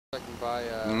I can buy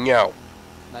No.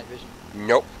 night vision.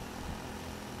 Nope.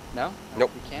 No? Nope.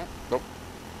 You can't? Nope.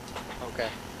 Okay.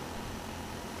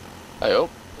 I hope.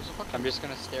 There's a fucking... I'm just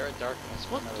gonna stare at darkness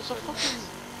for What? another There's a 30 fucking... minutes.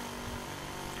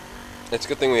 It's a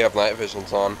good thing we have night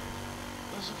visions on.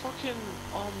 There's a fucking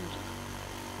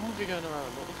movie going around.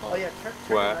 What the fuck? Oh yeah, turn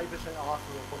the night vision off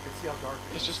real quick and see how dark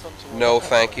it It's is. just gone towards... No,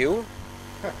 thank you.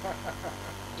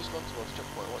 Just gone towards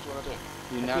checkpoint. What do you want to do?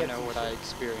 You I now can't know see what shit. I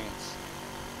experience.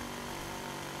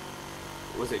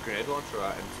 Was it grenade launcher or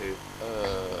M2?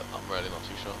 I'm really not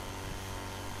too sure.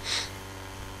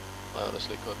 I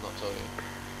honestly could not tell you.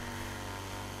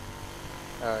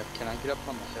 Can I get up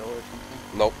on the hill or something?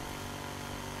 Nope.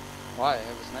 Why? I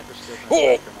have a sniper scope and Oh! a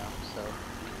sniper now, so...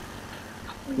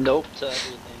 Nope to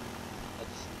everything.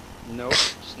 That's Nope.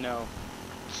 Just no.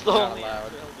 so Not many allowed.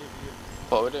 answers I'll give you.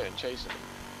 What we're doing? Chasing.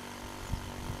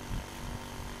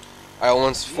 I will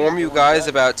inform you guys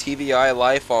about TVI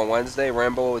Life on Wednesday.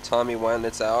 Rambo will tell me when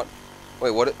it's out. Wait,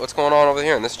 what's going on over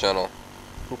here in this channel?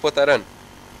 Who put that in?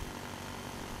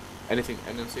 Anything?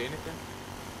 Anyone see anything?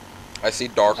 I see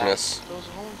darkness. There was a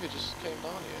whole movie just came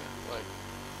down here. Like,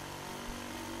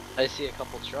 I see a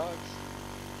couple trucks.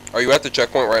 Are you at the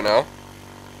checkpoint right now?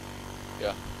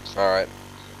 yeah. Alright.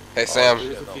 Hey Sam,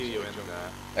 There's a that few was you a in jump.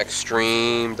 there.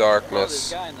 extreme Oh, there's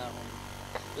darkness. a guy in that one.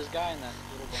 There's a guy in that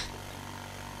little bunker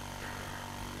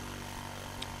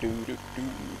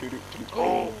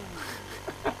Oh!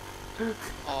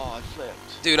 Oh, I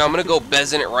flipped. Dude, I'm gonna go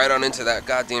bezzing it right on into that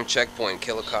goddamn checkpoint and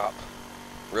kill a cop.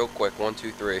 Real quick, 1,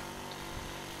 2, 3.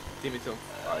 Give me some.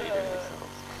 Oh, you doing this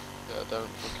Yeah, don't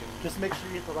fucking... Just make sure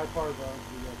you hit the right part of the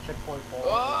checkpoint ball.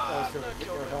 Ah, Also, no, get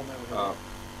kill your me. helmet with thing?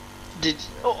 it. Did you?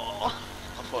 Oh!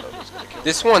 I thought it was gonna kill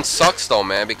This me. one sucks though,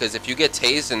 man, because if you get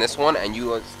tased in this one and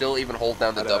you still even hold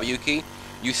down the I know. W key,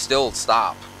 you still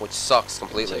stop, which sucks Can I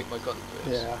completely. take my gun,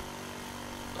 please? Yeah.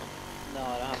 No,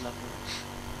 I don't have nothing.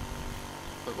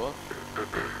 Wait, what?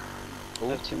 I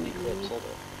have too many clips. Hold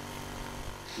it.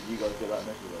 Did you guys get that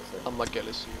message I sent? I'm like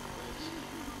ghillie suit,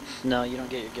 please. No, you don't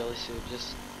get your ghillie suit.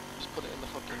 Just Just put it in the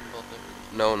fucking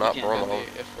bottom. No, not You can't Get Bromo.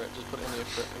 the Ifrit. Just put it in the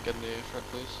Ifrit and get in the Ifrit,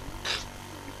 please.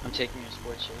 I'm taking your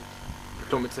sports shades.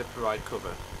 Do you want me to provide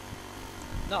cover?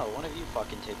 No, one of you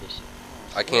fucking take this shit.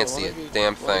 I can't Why see a don't you-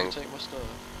 damn why don't thing. you take my stuff?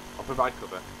 I'll provide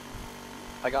cover.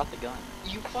 I got the gun.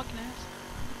 You fucking ass.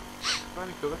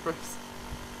 Provide cover for us.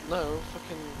 No,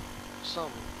 fucking Sam,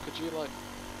 could you like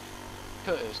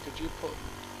Curtis, could you put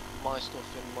my stuff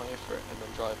in my Ifrit and then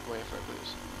drive my Ifrit,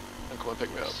 please? And come and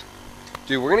pick me up.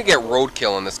 Dude, we're gonna get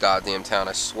roadkill in this goddamn town,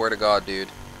 I swear to God, dude.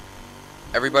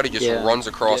 Everybody just Yeah, runs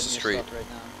across the getting street. your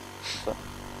stuff right now.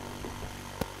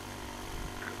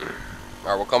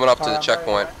 Alright, we're coming up to the I'm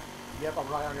checkpoint. Right, yep, I'm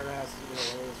right on your ass. You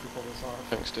know, let's pull this off.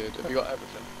 Thanks, dude. Have you got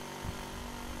everything?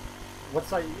 What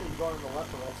side you going on the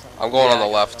left or right side? I'm going on Yeah,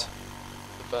 the left.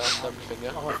 The vest, everything, yeah?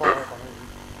 I'm gonna follow up behind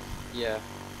you. Yeah.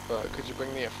 But could you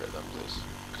bring the Ifrit then, please?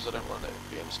 Because I don't want it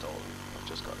being stolen. I've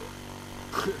just got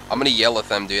it. I'm gonna yell at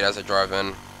them, dude, as I drive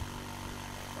in.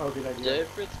 Oh, good The idea.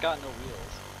 Ifrit's got no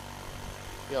wheels.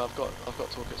 Yeah, I've got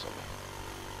toolkits on me.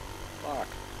 Fuck.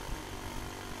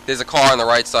 There's a car on the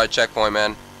right side checkpoint,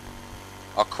 man.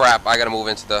 Oh crap, I gotta move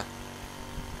into the...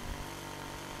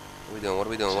 What are we doing? What are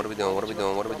we doing? What are we doing? What are we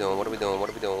doing? What are we doing? What are we doing? What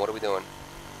are we doing? What are we doing?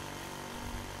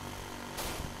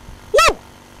 Woo!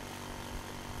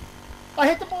 I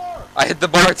hit the bar! I hit the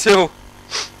bar too.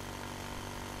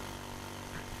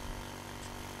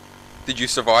 Did you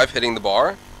survive hitting the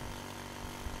bar?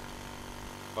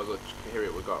 Oh look, you can hear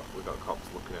it. We got cops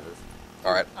looking at us.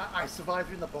 Alright. I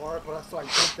survived in the bar, but so I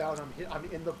jumped down. I'm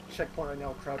in the checkpoint right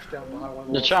now, crouched down behind one of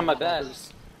the They're trying my bunkers.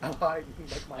 best. I'm hiding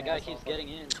like My guy keeps getting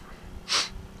in.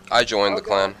 I joined the Okay.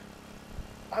 clan.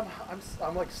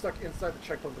 I'm like stuck inside the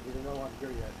checkpoint, but they don't know I'm here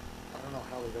yet. I don't know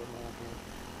how they don't know I'm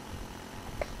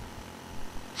here.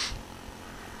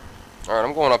 Alright,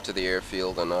 I'm going up to the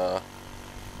airfield and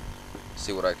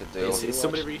see what I could do. Is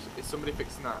somebody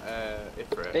fixing that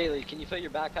Ifrit? Bailey, can you put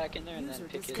your backpack in there and then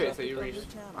pick it Okay, up? so you and read. put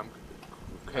it-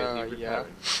 Okay, you yeah.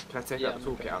 repairing. Can I take Yeah, out the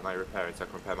toolkit out and I repair it so I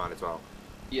can repair mine as well?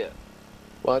 Yeah.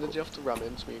 Why did you have to ram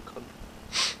into me, you cunt?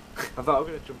 I thought I was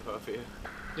gonna jump over you.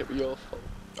 Yeah, but your fault.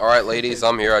 Alright, ladies,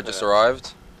 I'm here. I just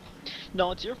arrived.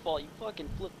 No, it's your fault. You fucking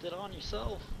flipped it on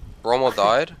yourself. Bromo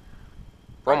died? Don't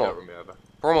Bromo. run me over.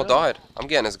 Bromo No. died. I'm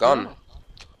getting his gun.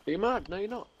 Are you mad? No, you're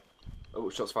not. Oh,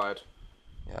 shots fired.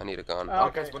 Yeah, I need a gun. Oh,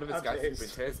 Okay, one of his I'm guys has been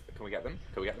tased. tased. Can we get them?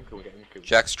 Can we get them? Can we get them?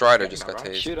 Jack Strider Yeah, just you got know,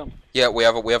 right? tased. Shoot him. Yeah, we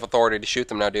have authority to shoot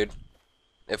them now, dude.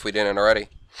 If we didn't already.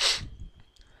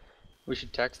 We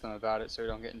should text them about it so we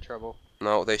don't get in trouble.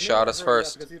 No, they shot us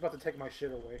first. Because he's about to take my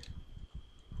shit away.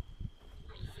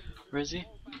 Where is he?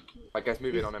 Right, guys,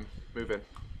 move in on him. Move in.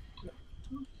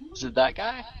 Is it that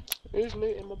guy? Who's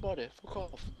looting my body? Fuck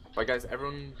off. Right, guys,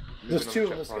 everyone. There's moving two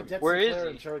on of the us. checkpoint. Dead Where is Sinclair he?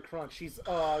 and Cherry Crunch. She's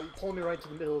pulling me right to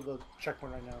the middle of the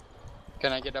checkpoint right now.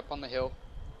 Can I get up on the hill?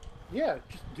 Yeah,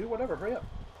 just do whatever. Hurry up.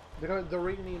 They're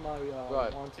reading me my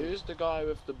Right, wanted. who's the guy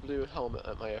with the blue helmet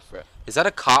at my effort? Is that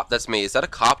a cop? That's me. Is that a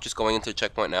cop just going into the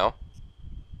checkpoint now?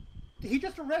 He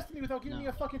just arrested me without giving me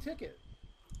a fucking ticket.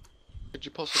 Could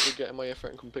you possibly get in my effort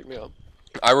and come pick me up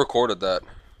I recorded that.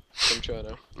 from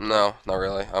Cherno? No, not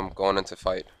really. I'm going into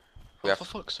fight. We Oh, have for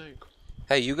fuck's sake.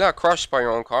 Hey, you got crushed by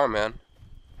your own car, man.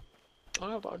 I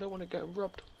know, but I don't want to get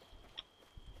robbed.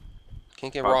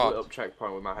 Can't get I've lit robbed. up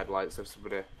checkpoint with my headlights if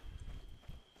somebody.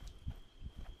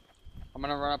 I'm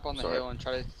gonna run up on the Sorry. hill and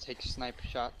try to take sniper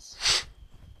shots.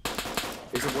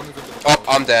 Is it one of the Oh,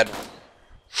 I'm dead.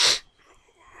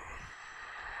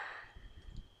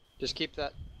 Just keep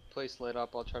that place lit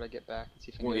up. I'll try to get back and see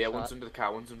if I can Well, get yeah, a one's shot. under the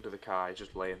car, one's under the car, he's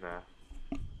just laying there.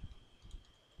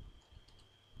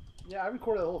 Yeah, I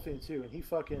recorded the whole thing too, and he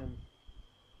fucking.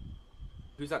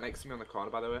 Who's that next to me on the corner,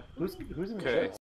 by the way? Who's in the Okay. jail?